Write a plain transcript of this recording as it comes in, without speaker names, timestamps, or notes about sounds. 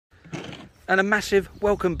And a massive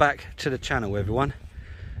welcome back to the channel, everyone.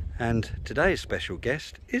 And today's special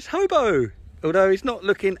guest is Hobo. Although he's not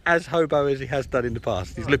looking as hobo as he has done in the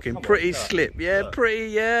past. He's looking pretty slip. Yeah,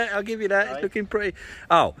 pretty, yeah, I'll give you that. He's looking pretty.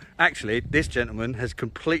 Oh, actually, this gentleman has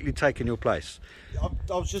completely taken your place. I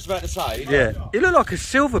was just about to say. Yeah, you look like a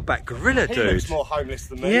silverback gorilla, dude. He looks more homeless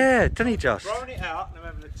than me. Yeah, doesn't he just? Throwing it out and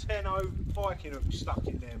I'm having a 10-0 biking hook stuck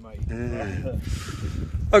in there, mate.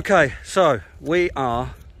 Yeah. Okay, so we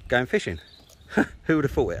are going fishing. Who would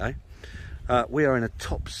have thought it, eh? We are in a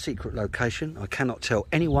top secret location. I cannot tell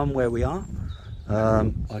anyone where we are.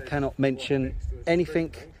 I cannot mention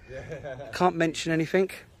anything. Can't mention anything.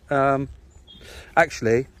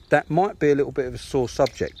 Actually, that might be a little bit of a sore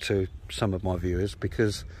subject to some of my viewers,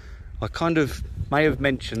 because I kind of may have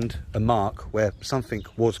mentioned a mark where something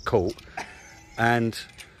was caught, and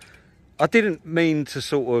I didn't mean to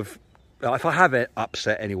sort of, if I have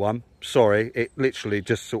upset anyone, sorry, it literally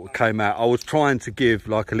just sort of came out. I was trying to give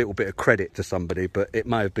like a little bit of credit to somebody, but it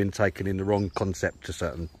may have been taken in the wrong concept to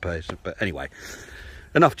certain person. But anyway,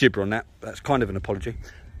 enough gibber on that. That's kind of an apology.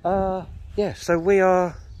 Yeah, so we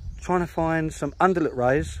are trying to find some underlet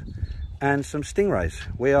rays and some stingrays.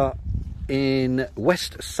 We are in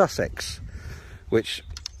West Sussex, which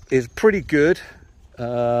is pretty good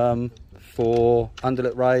for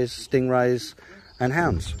underlet rays, stingrays and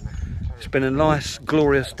hounds. It's been a nice,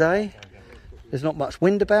 glorious day. There's not much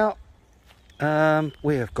wind about.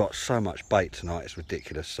 We have got so much bait tonight, it's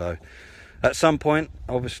ridiculous. So at some point,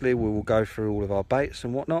 obviously, we will go through all of our baits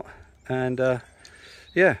and whatnot. And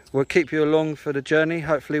yeah, we'll keep you along for the journey.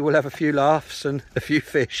 Hopefully we'll have a few laughs and a few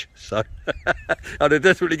fish. So oh, there's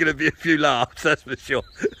definitely going to be a few laughs, that's for sure.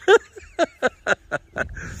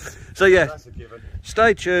 So yeah,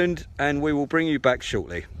 stay tuned and we will bring you back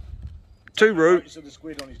shortly. To route.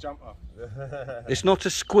 It's not a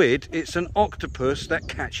squid, it's an octopus that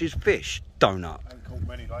catches fish. Donut. Ain't caught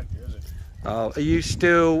many lately, is it? Oh, are you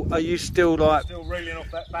still like still reeling off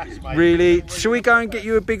that bass, mate? Really? Shall we go and get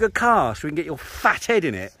you a bigger car so we can get your fat head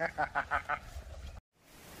in it?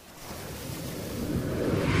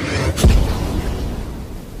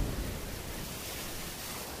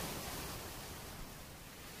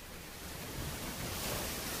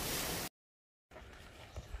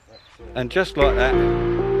 And just like that,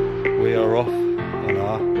 we are off on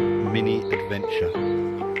our mini adventure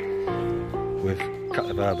with a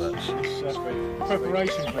couple of our birds.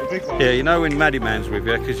 Preparation for a big one. Yeah, you know when Maddie man's with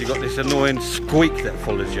you, because you've got this annoying squeak that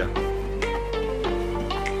follows you.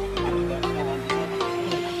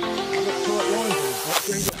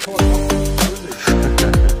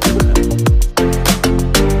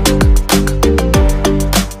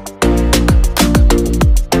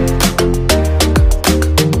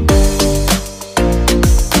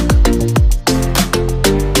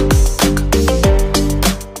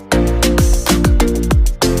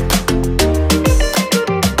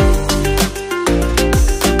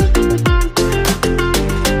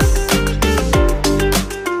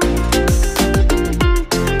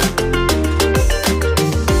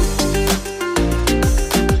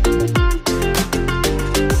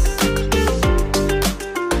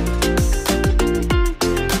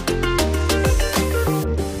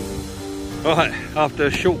 Right, after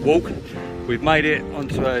a short walk, we've made it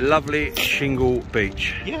onto a lovely shingle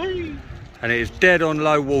beach. Yay! And it is dead on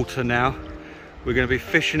low water now. We're going to be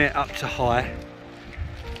fishing it up to high.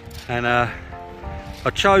 And I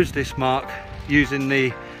chose this mark using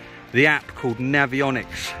the app called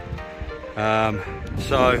Navionics.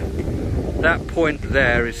 So that point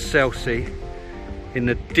there is Chelsea. In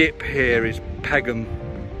the dip here is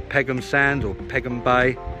Peckham Sand or Peckham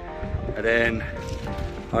Bay. And then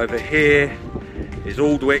over here is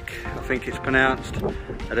Aldwick, I think it's pronounced,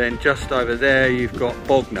 and then just over there you've got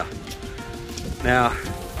Bognor. Now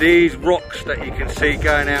these rocks that you can see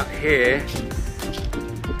going out here,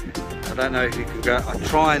 I don't know if you can go, I'll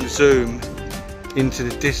try and zoom into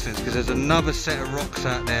the distance because there's another set of rocks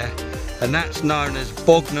out there, and that's known as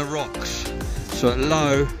Bognor rocks. So at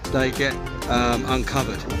low they get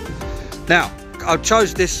uncovered. Now I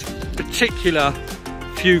chose this particular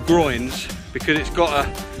few groins because it's got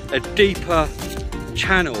a deeper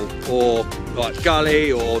channel or like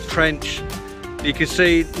gully or trench. You can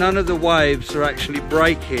see none of the waves are actually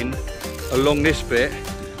breaking along this bit,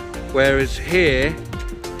 whereas here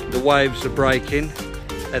the waves are breaking,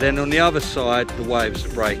 and then on the other side the waves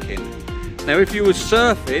are breaking. Now if you were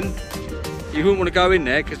surfing, you wouldn't want to go in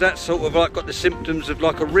there because that's sort of like got the symptoms of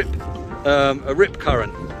like a rip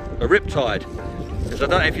current, a rip tide. Because I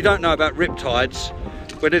don't, if you don't know about rip tides,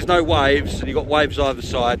 where there's no waves and you've got waves either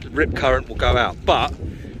side, the rip current will go out. But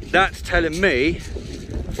that's telling me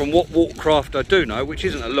from what watercraft I do know, which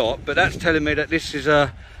isn't a lot, but that's telling me that this is going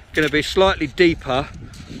to be slightly deeper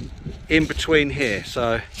in between here.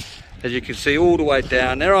 So as you can see all the way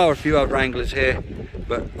down, there are a few other anglers here,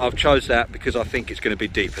 but I've chose that because I think it's going to be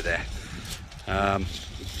deeper there.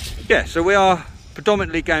 Yeah, so we are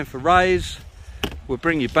predominantly going for rays. We'll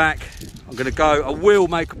bring you back. I will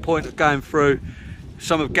make a point of going through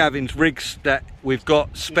some of Gavin's rigs that we've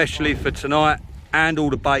got specially for tonight, and all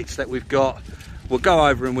the baits that we've got. We'll go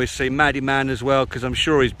over and we'll see Maddie man as well, because I'm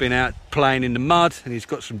sure he's been out playing in the mud and he's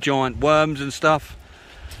got some giant worms and stuff.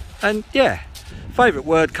 And yeah, favourite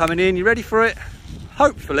word coming in, you ready for it?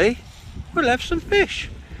 Hopefully we'll have some fish.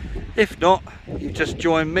 If not, you just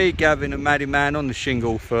join me, Gavin and Maddie man on the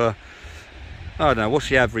shingle for, I don't know, what's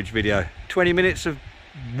the average video? 20 minutes of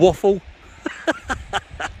waffle?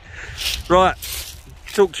 Right,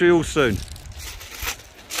 talk to you all soon.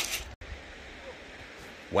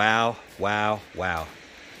 Wow, wow, wow.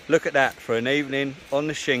 Look at that for an evening on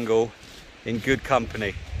the shingle in good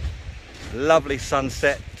company. Lovely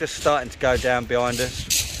sunset just starting to go down behind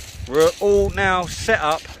us. We're all now set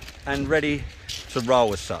up and ready to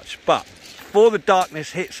roll as such. But before the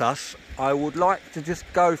darkness hits us, I would like to just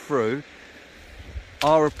go through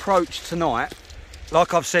our approach tonight.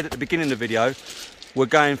 Like I've said at the beginning of the video, we're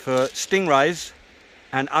going for stingrays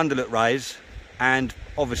and undulate rays, and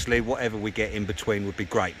obviously whatever we get in between would be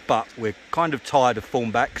great, but we're kind of tired of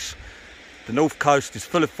thornbacks. The north coast is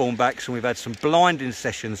full of thornbacks and we've had some blinding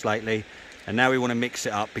sessions lately, and now we want to mix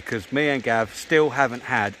it up because me and Gav still haven't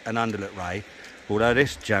had an undulate ray, although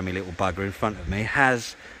this jammy little bugger in front of me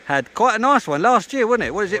has had quite a nice one last year, wasn't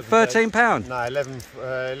it? What is it, £13? No,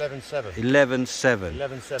 11.7. 11.7.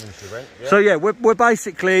 11.7 she went. Yeah. So yeah,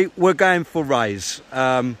 we're going for rays.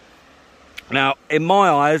 Now, in my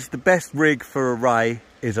eyes, the best rig for a ray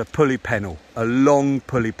is a pulley pennel, a long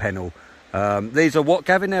pulley pennel. These are what,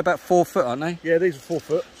 Gavin? They're about 4 foot, aren't they? Yeah, these are 4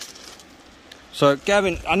 foot. So,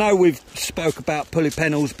 Gavin, I know we've spoke about pulley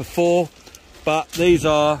pennels before, but these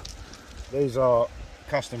are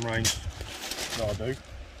custom range that I do.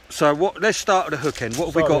 So, let's start with the hook end. What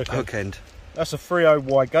have we got hook end? That's a 3.0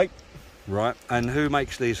 wide gate. Right, and who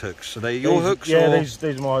makes these hooks? Are they your hooks? Yeah, or? these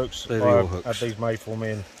are my hooks. These are your hooks. I had these made for me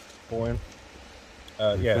and bought in.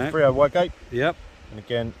 Okay. Yeah, 3.0 wide gate. Yep. And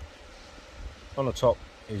again, on the top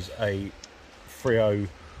is a 3.0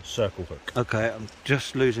 circle hook. Okay, I'm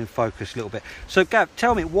just losing focus a little bit. So, Gav,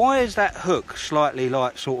 tell me, why is that hook slightly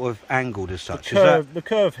like sort of angled as such? The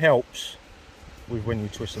curve helps with when you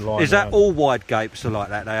twist the line. Is that all wide gapes are like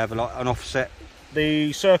that? They have like an offset?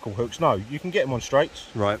 The circle hooks, no, you can get them on straights.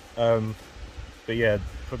 Right. But yeah,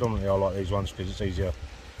 predominantly I like these ones because it's easier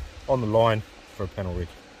on the line for a pennel rig.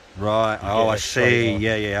 Right. Oh, I see.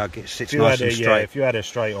 Yeah. I get sits nice and straight. Yeah, if you had a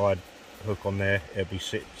straight-eyed hook on there, it'd be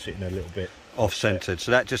sitting a little bit off-centered.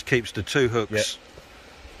 So that just keeps the two hooks.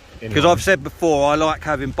 Because I've said before, I like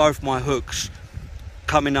having both my hooks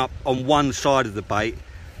coming up on one side of the bait.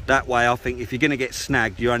 That way, I think if you're going to get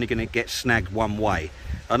snagged, you're only going to get snagged one way.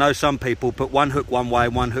 I know some people put one hook one way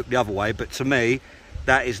and one hook the other way, but to me,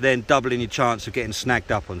 that is then doubling your chance of getting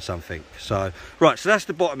snagged up on something. So, right, so that's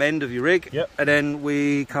the bottom end of your rig. Yep. And then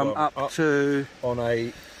we come up to... on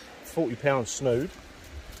a 40-pound snood.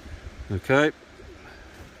 Okay. A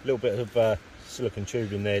little bit of silicone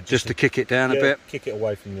tube in there. Just to kick it down a bit. Kick it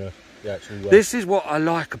away from the actual... This is what I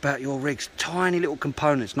like about your rigs. Tiny little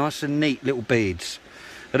components, nice and neat little beads.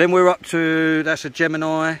 And then we're up to... That's a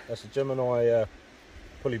Gemini. That's a Gemini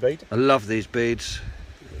pulley bead. I love these beads.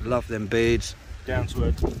 Love them beads. Down to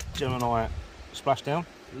a Gemini splashdown.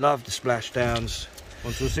 Love the splashdowns.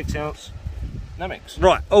 Onto a 6-ounce Namex.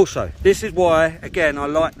 Right, also, this is why, again, I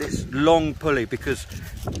like this long pulley, because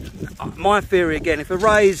my theory, again, if a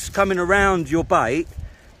ray's coming around your bait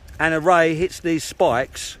and a ray hits these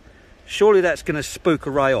spikes, surely that's going to spook a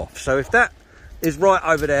ray off. So if that is right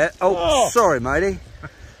over there... Oh, sorry, matey.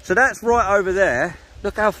 So that's right over there.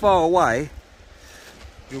 Look how far away.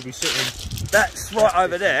 You'll be sitting... That's right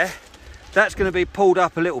over there. That's going to be pulled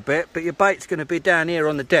up a little bit, but your bait's going to be down here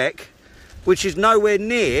on the deck, which is nowhere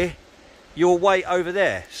near your weight over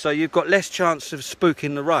there. So you've got less chance of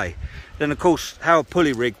spooking the ray. Then, of course, how a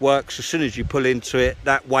pulley rig works, as soon as you pull into it,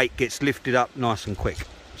 that weight gets lifted up nice and quick.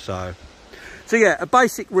 So yeah, a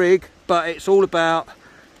basic rig, but it's all about,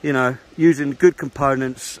 you know, using good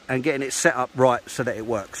components and getting it set up right so that it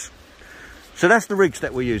works. So that's the rigs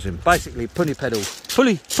that we're using. Basically, pulley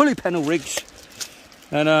pennel rigs.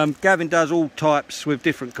 And Gavin does all types with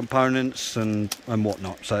different components and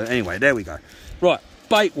whatnot. So anyway, there we go. Right,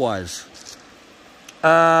 bait wise.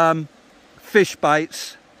 Fish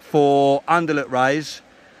baits for undulate rays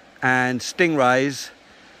and stingrays,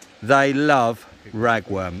 they love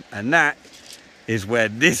ragworm, and that is where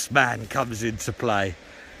this man comes into play.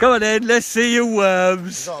 Come on then, let's see your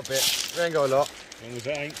worms. Not a bit, we ain't got a lot. As long as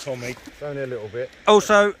it ain't Tommy. It's only a little bit.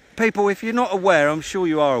 Also, people, if you're not aware, I'm sure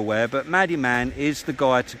you are aware, but Maddie Man is the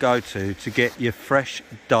guy to go to get your fresh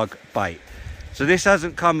dug bait. So this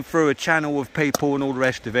hasn't come through a channel of people and all the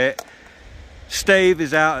rest of it. Steve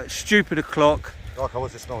is out at stupid o'clock. Like I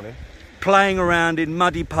was this morning. Playing around in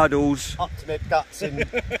muddy puddles. Up to my guts in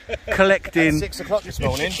collecting. 6 o'clock this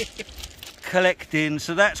morning. Collecting.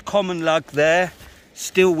 So that's common lug there.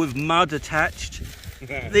 Still with mud attached.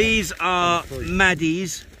 These are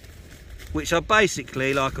Maddies, which are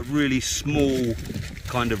basically like a really small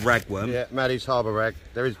kind of ragworm. Yeah, Maddie's harbour rag.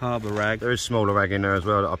 There is harbour rag. There is smaller rag in there as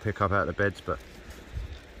well that I pick up out of the beds, but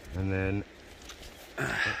and then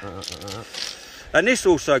and this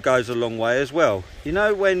also goes a long way as well. You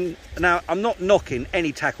know, when now I'm not knocking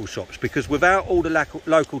any tackle shops, because without all the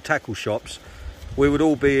local tackle shops, we would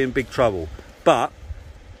all be in big trouble. But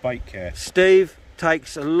bait care. Steve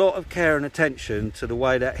takes a lot of care and attention to the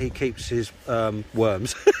way that he keeps his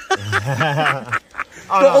worms.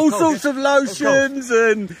 Got all sorts of lotions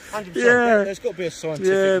and 100%. yeah, There's got to be a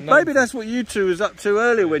scientific. yeah. Maybe that's what you two was up to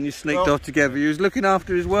earlier when you sneaked off together. You was looking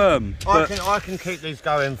after his worm. I can keep these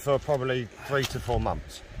going for probably 3 to 4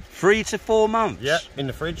 months. 3 to 4 months. Yeah, in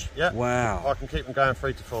the fridge. Yeah. Wow. I can keep them going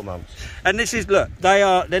 3 to 4 months. And this is, look,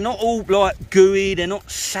 they're not all like gooey. They're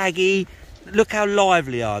not saggy. Look how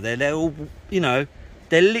lively are they? They're all, you know,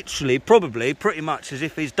 they're literally probably pretty much as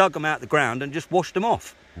if he's dug them out the ground and just washed them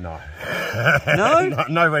off. No. No?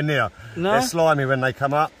 Nowhere near. No? They're slimy when they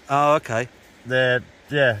come up. Oh, okay. They're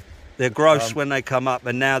gross when they come up,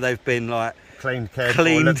 and now they've been like cleaned, cared for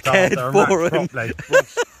and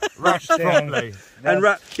rushed properly. And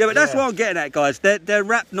yeah, but that's what I'm getting at, guys. They're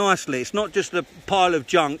wrapped nicely. It's not just a pile of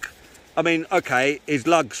junk. I mean, okay, his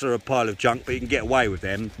lugs are a pile of junk, but you can get away with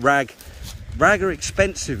them. Rag are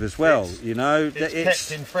expensive as well, you know. It's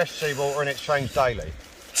kept in fresh seawater and it's changed daily.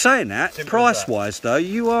 Saying that, price-wise though,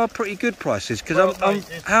 you are pretty good prices, because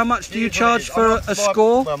how much do you charge for a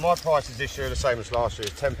score? Well, my prices this year are the same as last year.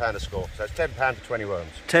 It's £10 a score, so it's £10 for 20 worms.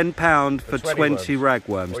 £10 for 20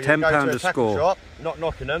 ragworms. Well, £10 a score. Shop, not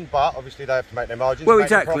knocking them, but obviously they have to make their margins. Well,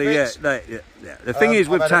 exactly. Yeah. The thing is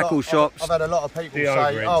with tackle shops, I've had a lot of people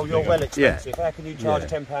say, "Oh, you're well expensive. How can you charge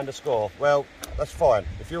 £10 a score?" Well, that's fine.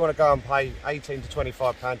 If you want to go and pay £18 to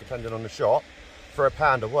 £25, depending on the shop, for a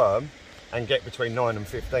pound of worm, and get between 9 and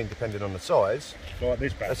 15 depending on the size, like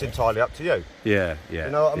this bad that's boy. entirely up to you. yeah. You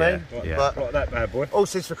know what I mean? Yeah. But Like that bad boy.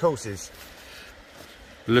 horses for courses.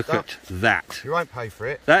 Look at that. You won't pay for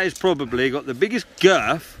it. That has probably got the biggest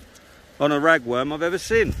girth on a ragworm I've ever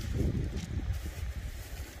seen.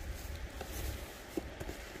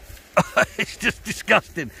 It's just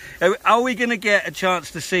disgusting. Are we going to get a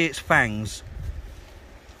chance to see its fangs?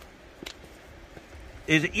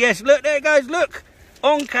 Is it? Yes, look, there it goes, look.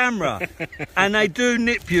 On camera. And they do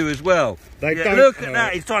nip you as well. They don't look hurt. at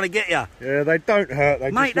that, he's trying to get you. Yeah, they don't hurt. They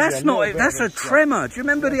Mate, just that's a tremor. Do you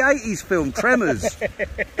remember the 80s film Tremors?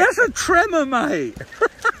 That's a tremor, mate.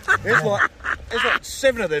 There's like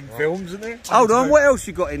 7 of them films, isn't there? Hold on, what else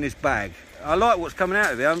you got in this bag? I like what's coming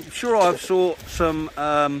out of it. I'm sure I've saw some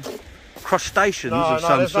crustaceans of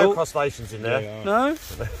some there's sort. No crustaceans in there. Yeah. No?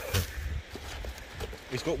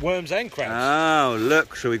 It's got worms and crabs. Oh,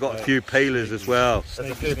 look, so we got a few peelers as well.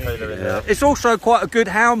 There's a few peeler in there. It's also quite a good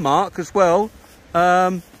hound mark as well.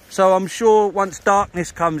 So I'm sure once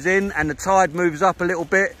darkness comes in and the tide moves up a little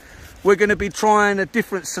bit, we're going to be trying a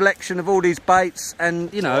different selection of all these baits,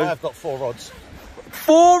 and you know. I've got 4 rods.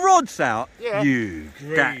 4 rods out? Yeah.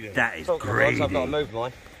 That is greedy. I've got to move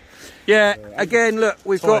mine. Yeah, again, look,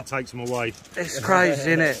 we've got. Takes them away. It's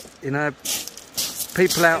crazy, isn't it? You know,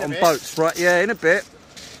 people out on boats, right? Yeah, in a bit.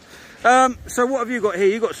 So what have you got here?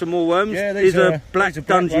 You got some more worms. Yeah, these are black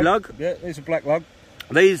Dungey lug. Yeah, these are black lug.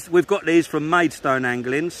 We've got these from Maidstone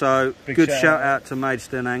Angling, so Big good shout shout out to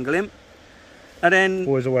Maidstone Angling. And then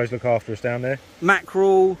Boys always look after us down there.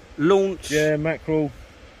 mackerel, launch. Yeah, mackerel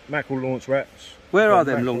launch wraps. Where are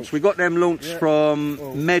them launch? We got them launch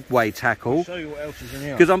from Medway Tackle. I'll show you what else is in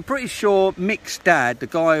here. Because I'm pretty sure Mick's dad, the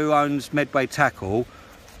guy who owns Medway Tackle,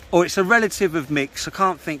 or it's a relative of Mick's, I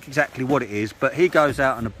can't think exactly what it is, but he goes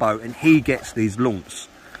out on a boat and he gets these launch.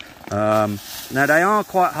 Now they are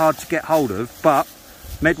quite hard to get hold of, but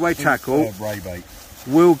Medway Tackle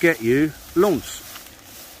will get you launch.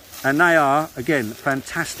 And they are, again,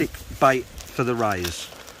 fantastic bait for the rays.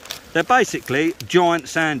 They're basically giant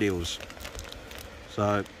sand eels.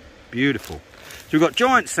 So, beautiful. So we've got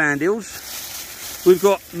giant sand eels, we've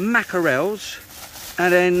got mackerels,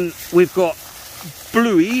 and then we've got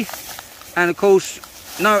bluey, and of course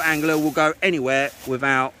no angler will go anywhere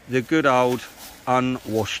without the good old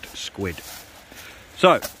unwashed squid.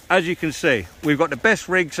 So, as you can see, we've got the best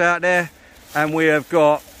rigs out there, and we have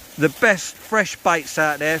got the best fresh baits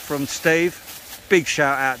out there from Steve. Big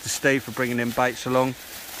shout out to Steve for bringing them baits along.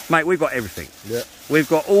 Mate, we've got everything. Yeah. We've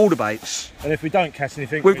got all the baits. And if we don't catch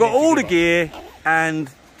anything, we've got all the gear and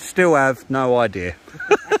still have no idea.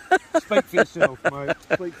 Speak for yourself, mate.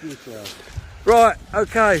 Speak for yourself. Right,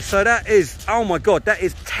 okay, so that is, oh my God, that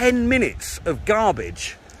is 10 minutes of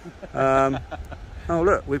garbage. Oh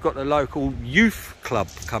look, we've got the local youth club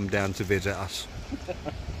come down to visit us.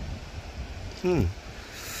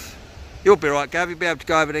 You'll be right, Gav, you'll be able to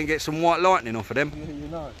go over there and get some white lightning off of them. Yeah, you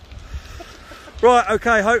know. Right,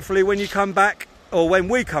 okay, hopefully when you come back, or when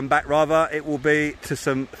we come back rather, it will be to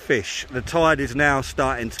some fish. The tide is now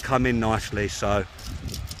starting to come in nicely, so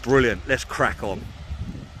brilliant. Let's crack on.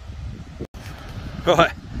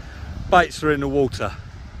 Right, baits are in the water.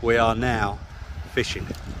 We are now fishing.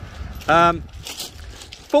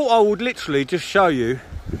 Thought I would literally just show you,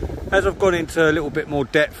 as I've gone into a little bit more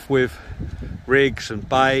depth with rigs and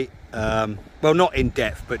bait, well, not in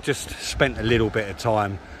depth, but just spent a little bit of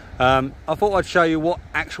time. I thought I'd show you what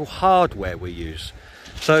actual hardware we use.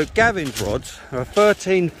 So Gavin's rods are a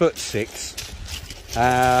 13'6"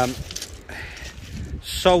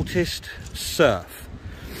 Saltist Surf.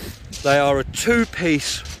 They are a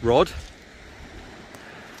 2-piece rod,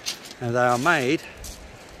 and they are made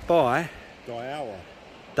by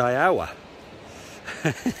Daiwa.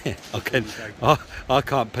 I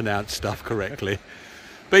can't pronounce stuff correctly.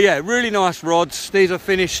 But yeah, really nice rods. These are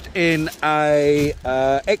finished in a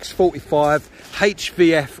X45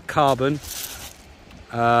 HVF carbon.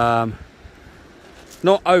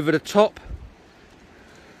 Not over the top.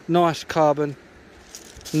 Nice carbon.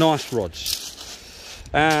 Nice rods.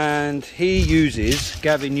 And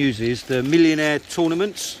Gavin uses the Millionaire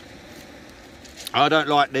tournaments. I don't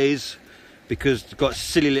like these because it's got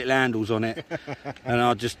silly little handles on it. And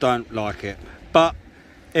I just don't like it. But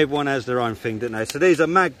everyone has their own thing, don't they? So these are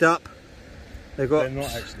magged up. They've got. They're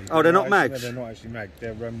not actually. Oh, they're not magged. No, they're not actually magged.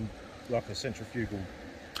 They're like a centrifugal.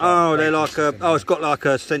 Oh, they're like a. Oh, it's got like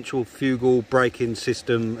a centrifugal braking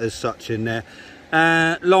system as such in there.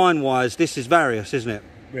 Line-wise, this is Varius, isn't it?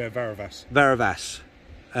 Yeah, Varavas. Varavas.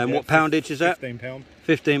 And yeah, what poundage is that? 15 pound.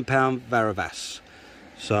 15 pound Varavas.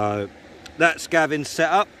 So that's Gavin's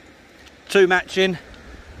setup. Two matching.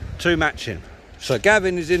 So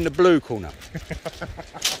Gavin is in the blue corner.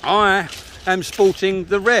 I am sporting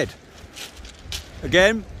the red.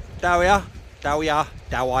 Again, Daiwa,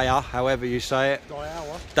 however you say it.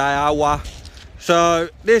 Daiwa. So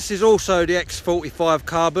this is also the X45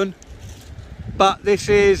 carbon, but this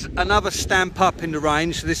is another stamp up in the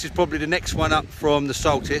range. So this is probably the next one up from the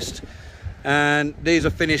Saltist. And these are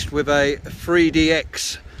finished with a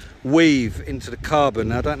 3DX weave into the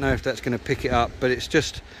carbon. I don't know if that's going to pick it up, but it's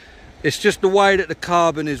just the way that the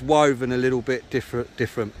carbon is woven a little bit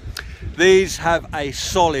different. These have a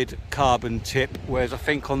solid carbon tip, whereas I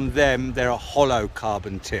think on them they're a hollow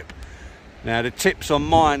carbon tip. Now the tips on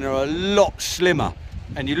mine are a lot slimmer,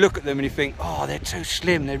 and you look at them and you think, oh, they're too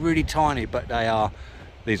slim, they're really tiny, but they are.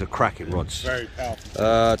 These are cracking rods. Very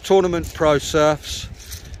powerful. Tournament Pro Surfs.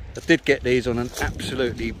 I did get these on an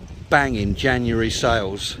absolutely banging January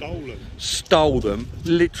sales. Stole them,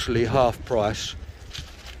 literally half price.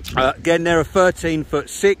 Again, they're a 13'6",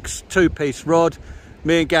 2-piece rod.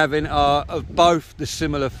 Me and Gavin are of both the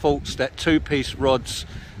similar faults that 2-piece rods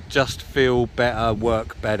just feel better,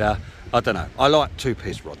 work better. I don't know, I like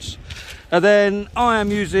 2-piece rods. And then I am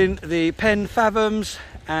using the Penn Fathoms,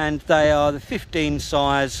 and they are the 15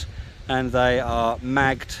 size, and they are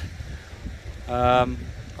magged. I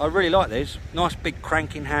really like these. Nice big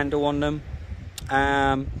cranking handle on them.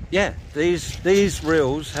 Yeah, these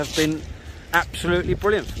reels have been absolutely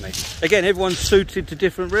brilliant for me. Again, everyone's suited to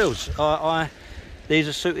different reels. These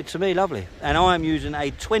are suited to me, lovely. And I am using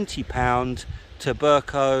a 20-pound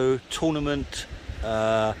Tuberco Tournament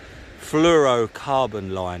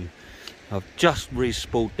fluorocarbon line. I've just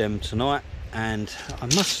re-spooled them tonight, and I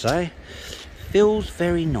must say, feels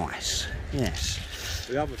very nice. Yes.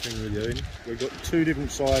 The other thing we're doing, we've got two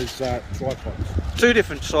different size tripods. Two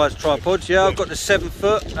different size tripods, yeah. I've got the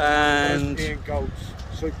 7-foot and Gold's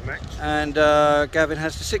Supermax. And Gavin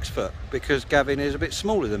has the 6-foot because Gavin is a bit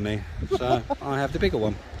smaller than me, so I have the bigger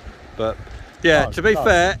one. But yeah, to be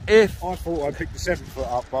fair, if I thought I picked the 7-foot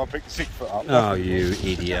up, but I picked the 6-foot up. Oh, you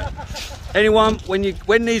idiot! Anyone,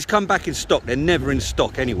 when these come back in stock, they're never in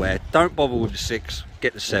stock anywhere. Don't bother with the 6.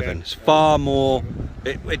 Get the 7. It's far more.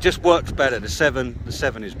 It just works better. The 7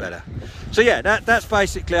 is better. So yeah, that's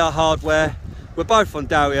basically our hardware. We're both on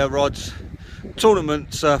Daiwa rods.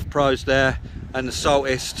 Tournament Surf Pros there, and the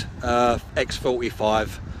Saltist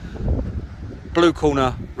X45. Blue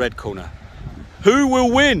corner, red corner. Who will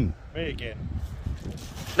win? Me again.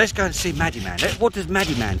 Let's go and see Maddie Man. What does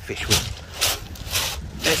Maddie Man fish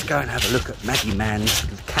with? Let's go and have a look at Maddie Man's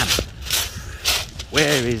camp.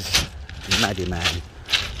 Where is Maddie Man?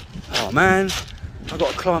 Oh man, I've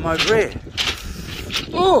got to climb over here.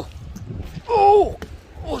 Oh,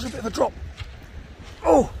 it's a bit of a drop.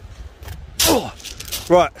 Oh.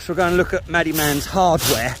 Right, so we're going to look at Maddie Man's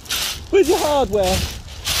hardware. Where's your hardware?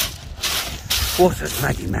 What is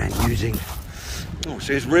Maddie Man using? Oh,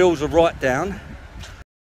 so his reels are right down.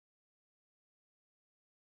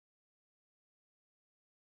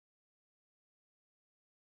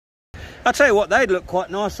 I'll tell you what, they'd look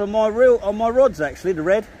quite nice on my rods actually, the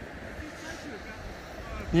red.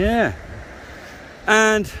 Yeah.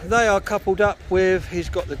 And they are coupled up with, he's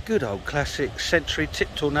got the good old classic Century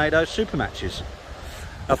Tip Tornado Super Matches.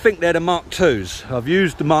 I think they're the Mark IIs. I've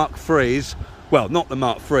used the Mark IIIs, well, not the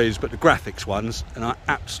Mark IIIs, but the graphics ones, and I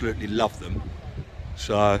absolutely love them.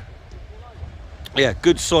 So, yeah,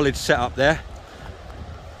 good solid setup there.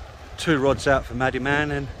 2 rods out for Maddie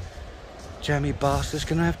Man, and Jammy Bastard's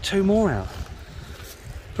going to have 2 more out.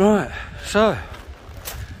 Right, so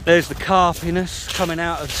there's the carpiness coming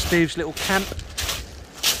out of Steve's little camp.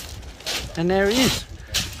 And there he is,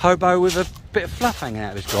 hobo with a bit of fluff hanging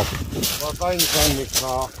out of his gob. My veins on this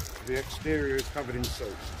car, the exterior is covered in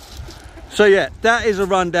salt. So yeah, that is a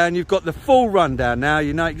rundown. You've got the full rundown now.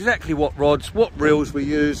 You know exactly what rods, what reels we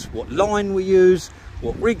use, what line we use,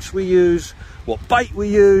 what rigs we use, what bait we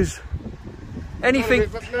use. Anything.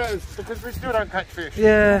 Because we still don't catch fish.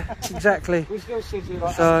 Yeah, exactly. We still sit here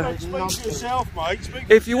like So, Speak to yourself, mate.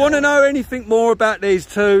 if you want to know anything more about these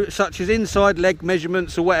two, such as inside leg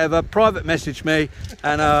measurements or whatever, private message me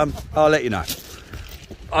and I'll let you know.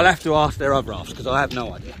 I'll have to ask their other halves because I have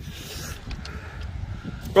no idea.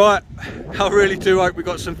 Right, I really do hope we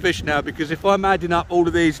got some fish now, because if I'm adding up all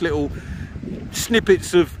of these little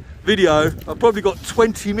snippets of video, I've probably got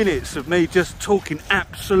 20 minutes of me just talking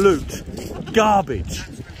absolute garbage.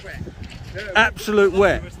 Absolute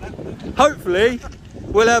wet. Hopefully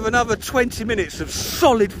we'll have another 20 minutes of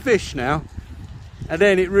solid fish now, and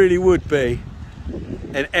then it really would be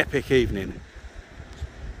an epic evening.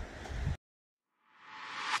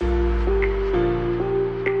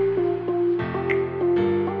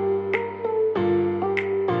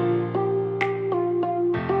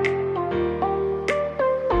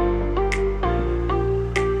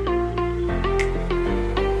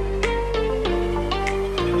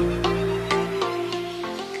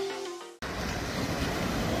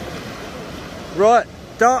 Right,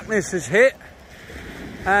 darkness has hit,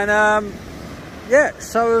 and yeah,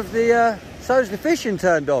 so's the fishing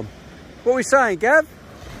turned on. What are we saying, Gav?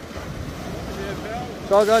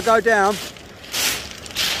 So I gotta go down.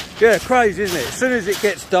 Yeah, crazy, isn't it? As soon as it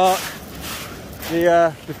gets dark,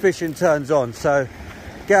 the fishing turns on. So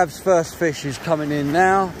Gav's first fish is coming in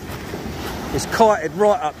now. It's kited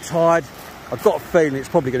right up tide. I've got a feeling it's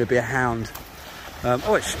probably going to be a hound.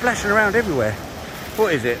 Oh, it's splashing around everywhere.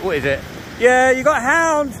 What is it? What is it? Yeah, you got a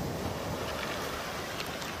hound.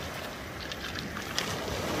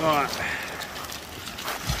 Right.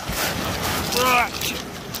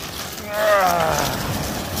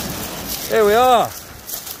 There we are.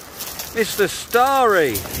 Mr.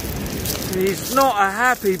 Starry. He's not a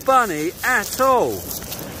happy bunny at all.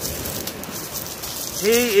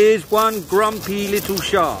 He is one grumpy little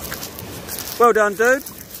shark. Well done, dude.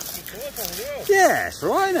 Yeah, it's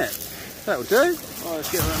all right, isn't it? That'll do. Oh,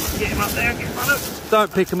 let's get him up there, get him up.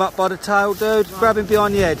 Don't pick him up by the tail, dude. No. Grab him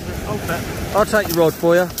behind the head. Okay. I'll take your rod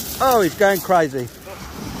for you. Oh, he's going crazy.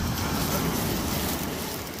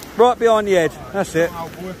 Right behind the head. That's it.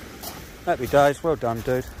 Happy days. Well done,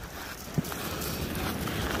 dude.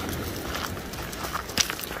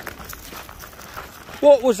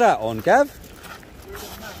 What was that on, Gav?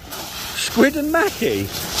 Squid and Mackie.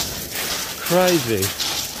 Crazy.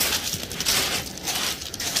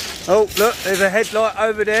 Oh, look, there's a headlight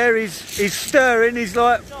over there. He's stirring. He's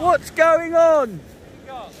like, what's going on?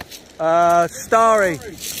 Starry.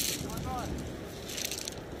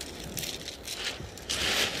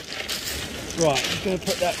 Right, just going to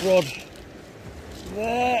put that rod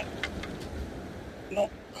there.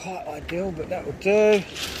 Not quite ideal, but that will do.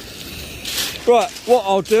 Right, what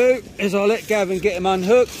I'll do is I'll let Gavin get him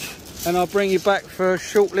unhooked, and I'll bring you back for a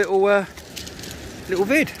short little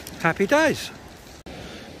vid. Happy days.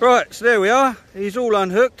 Right, so there we are. He's all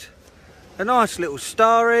unhooked. A nice little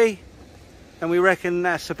starry, and we reckon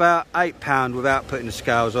that's about £8 without putting the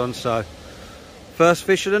scales on. So, first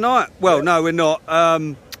fish of the night. Well, no, we're not.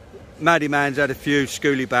 Maddie man's had a few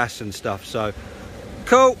schoolie bass and stuff, so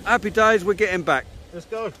cool, happy days, we're getting back. Let's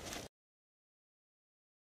go.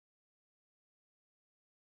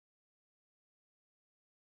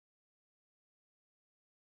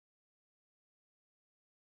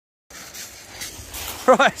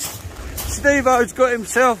 Right, Steve-O's got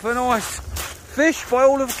himself a nice fish by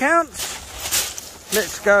all accounts.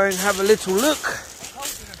 Let's go and have a little look.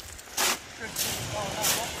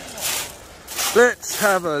 Let's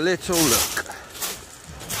have a little look.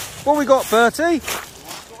 What we got, Bertie?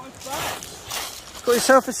 Got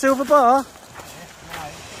yourself a silver bar?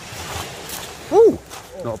 Ooh,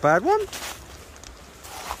 not a bad one.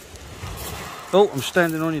 Oh, I'm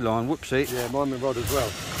standing on your line, whoopsie. Yeah, mine and Rod as well.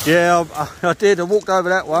 Yeah, I did, I walked over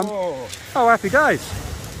that one. Oh, happy days.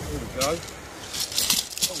 Here we go.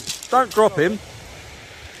 Don't drop him.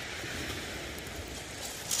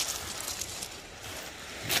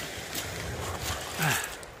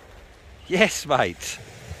 Yes, mate.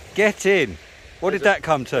 Get in. What did that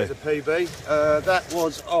come to? There's a PB. That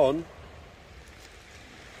was on.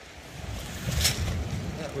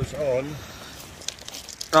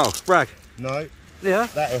 Oh, rag. No. Yeah.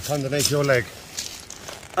 That was underneath your leg.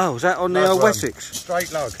 Oh, was that on the old Wessex? Straight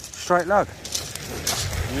lug. Straight lug.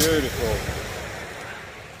 Beautiful.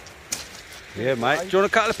 Yeah, mate. Do you want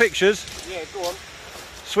a couple of pictures? Yeah, go on.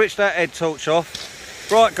 Switch that head torch off.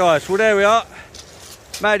 Right, guys. Well, there we are.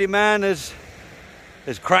 Maddie man has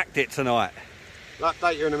cracked it tonight. I'll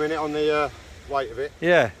update you in a minute on the weight of it.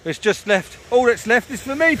 Yeah, it's just left. All that's left is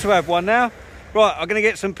for me to have one now. Right, I'm going to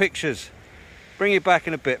get some pictures. Bring you back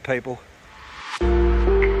in a bit, people.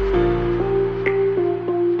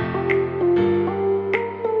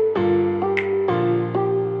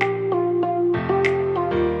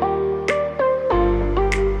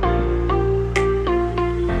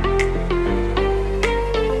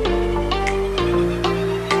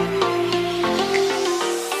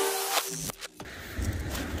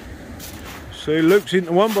 So Luke's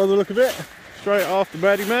into one by the look of it. Straight after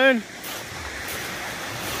Maddie man.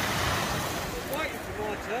 Waiting for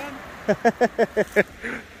my turn.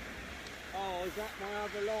 Oh, is that my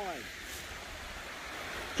other line?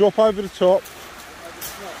 Drop over the top.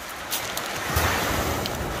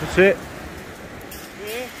 That's it.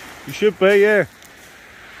 Yeah. You should be, yeah.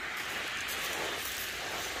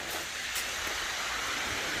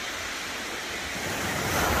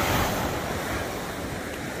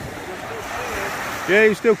 Yeah,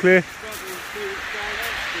 you're still clear.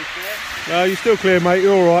 No, you're still clear, mate.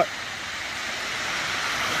 You're all right.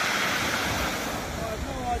 I have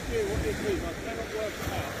no idea what this is. I cannot work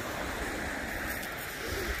it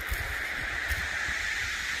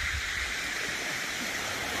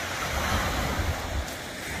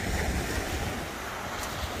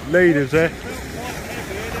out. Leaders there. It felt quite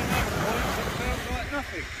heavy, and then other points it felt like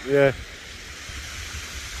nothing. Yeah.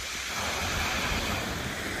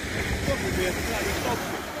 Probably be a bloody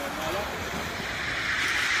dogfish by now, like.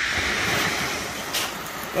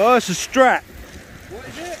 Oh, it's a strap. What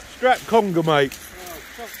is it? Strap conga, mate. Oh,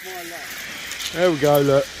 fuck my luck. There we go,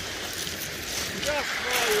 look. Just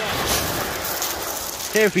my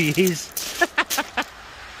luck. There he is.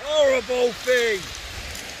 Horrible thing.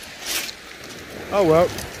 Oh well.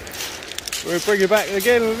 We'll bring it back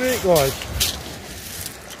again in a minute, guys.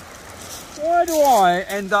 Why do I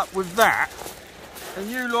end up with that and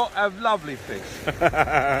you lot have lovely fish?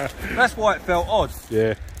 That's why it felt odd.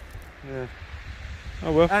 Yeah. Yeah.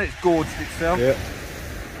 Oh well. And it's gorged itself. Yeah.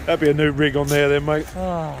 That'd be a new rig on there then, mate.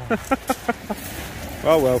 Oh.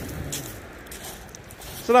 Oh well.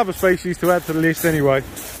 It's another species to add to the list anyway.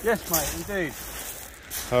 Yes, mate, indeed.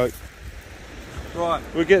 So, Right.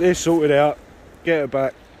 we'll get this sorted out, get it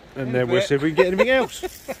back, and then we'll see if we can get anything else.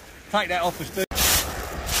 Take that off of Steve.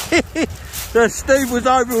 So Steve was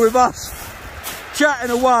over with us, chatting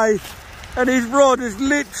away, and his rod is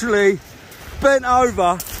literally bent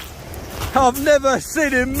over. I've never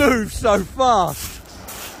seen him move so fast.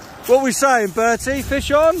 What are we saying, Bertie?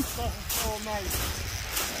 Fish on? Oh,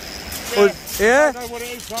 mate. Yeah? I know what it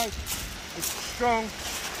is, mate. It's strong.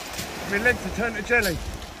 My legs have turned to jelly.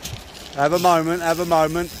 Have a moment, have a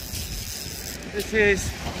moment. This is,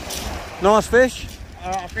 Nice fish?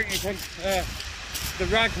 I think it's the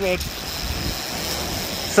rag rod.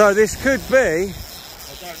 So this could be... I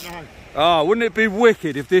don't know. Oh, wouldn't it be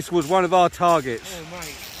wicked if this was one of our targets? Oh,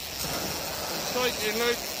 mate. I'm shaking,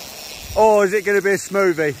 Luke. Or is it going to be a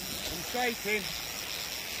smoothie? I'm shaking.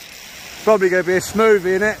 Probably going to be a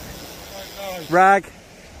smoothie, innit? I don't know. Rag.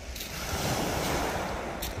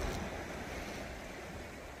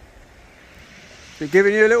 They're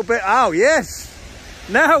giving you a little bit. Oh, yes.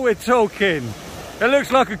 Now we're talking. It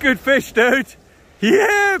looks like a good fish, dude.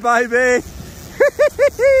 Yeah, baby.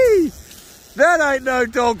 That ain't no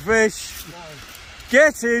dogfish. No.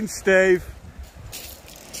 Get in, Steve.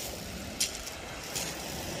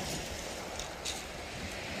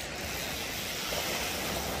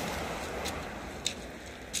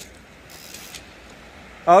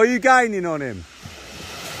 Oh, are you gaining on him?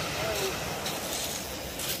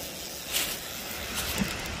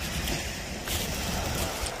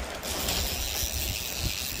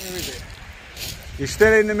 Where is it? You're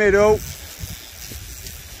still in the middle.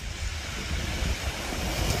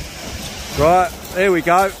 Right, there we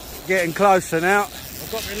go. Getting closer now. I've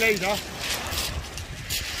got my leader.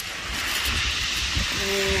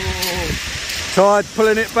 Oh. Tide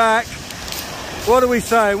pulling it back. What are we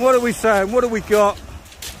saying? What are we saying? What do we got?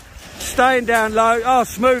 Staying down low. Oh,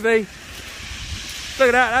 smoothie. Look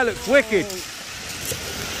at that. That looks wicked.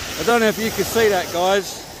 I don't know if you can see that,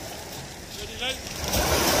 guys.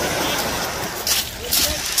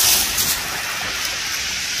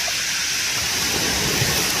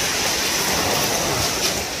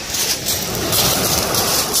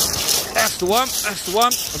 That's the one. That's the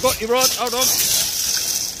one. I've got your rod. Hold on.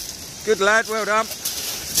 Good lad. Well done.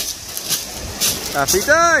 Happy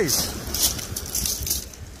days.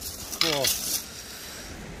 Oh.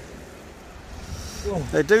 Oh.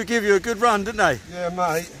 They do give you a good run, don't they? Yeah,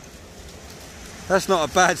 mate. That's not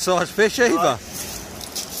a bad sized fish either. Right.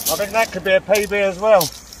 I think that could be a PB as well.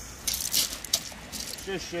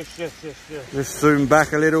 Yes. Just zoom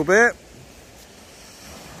back a little bit.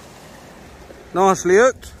 Nicely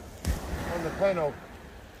hooked. On the panel.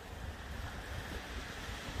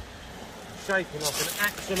 Shaking off an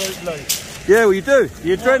absolute loop. Yeah, well you do.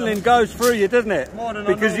 The adrenaline goes through you, doesn't it? More than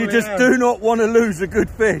because you just do not want to lose a good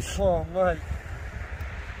fish. Oh, mate.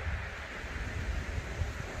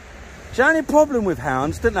 The only problem with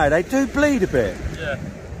hounds, don't they? They do bleed a bit. Yeah.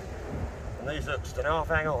 And these hooks don't half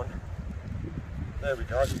hang on. There we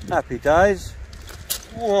go. Happy days.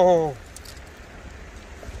 Whoa.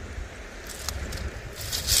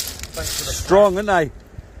 Strong, aren't they?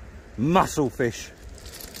 Muscle fish.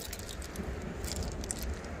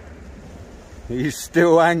 He's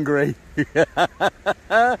still angry. You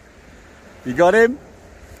got him?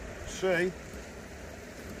 See.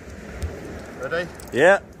 Ready?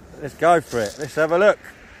 Yeah, let's go for it. Let's have a look.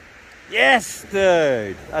 Yes,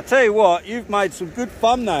 dude. I tell you what, you've made some good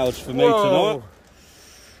thumbnails for me tonight.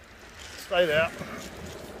 Stay there.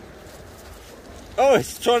 Oh,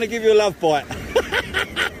 it's trying to give you a love bite.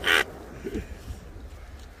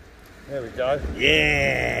 There we go.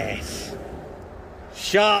 Yes.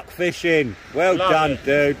 Shark fishing. Well Love done, it.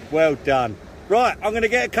 dude. Well done. Right, I'm going to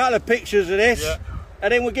get a couple of pictures of this,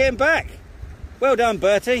 and then we're getting back. Well done,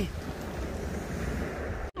 Bertie.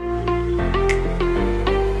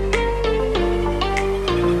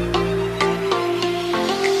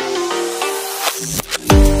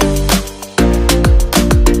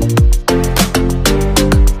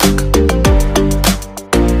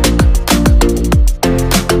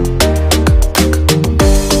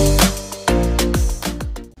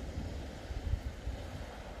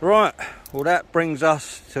 Right, well that brings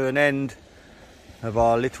us to an end of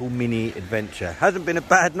our little mini adventure. Hasn't been a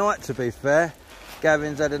bad night, to be fair.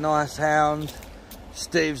 Gavin's had a nice hound,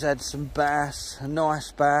 Steve's had some bass, a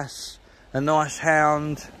nice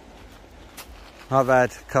hound. I've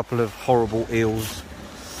had a couple of horrible eels,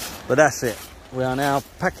 but that's it. We are now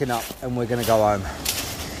packing up and we're going to go home.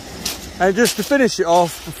 And just to finish it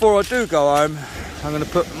off, before I do go home, I'm going to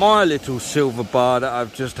put my little silver bar that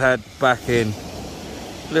I've just had back in.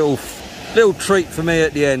 Little treat for me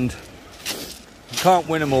at the end. You can't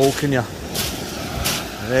win them all, can you?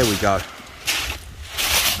 There we go.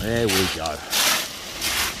 There we go.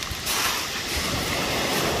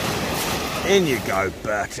 In you go,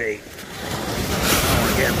 Bertie. I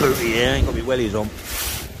want to get a booty here. Ain't got my wellies on.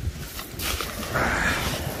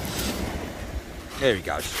 There he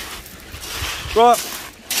goes. Right,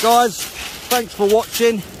 guys. Thanks for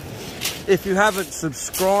watching. If you haven't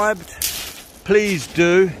subscribed, please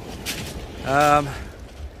do.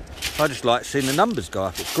 I just like seeing the numbers go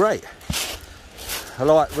up. It's great. I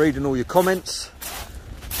like reading all your comments.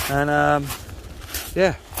 And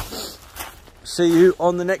yeah, see you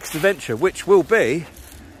on the next adventure, which will be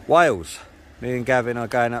Wales. Me and Gavin are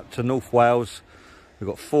going up to North Wales. We've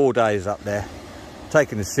got 4 days up there,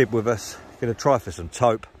 taking the sib with us. Gonna try for some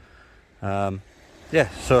taupe. Yeah,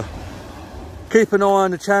 so keep an eye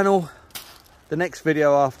on the channel. The next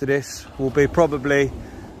video after this will be probably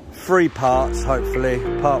 3 parts, hopefully.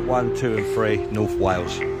 Part 1, 2 and 3, North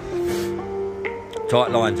Wales.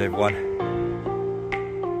 Tight lines, everyone.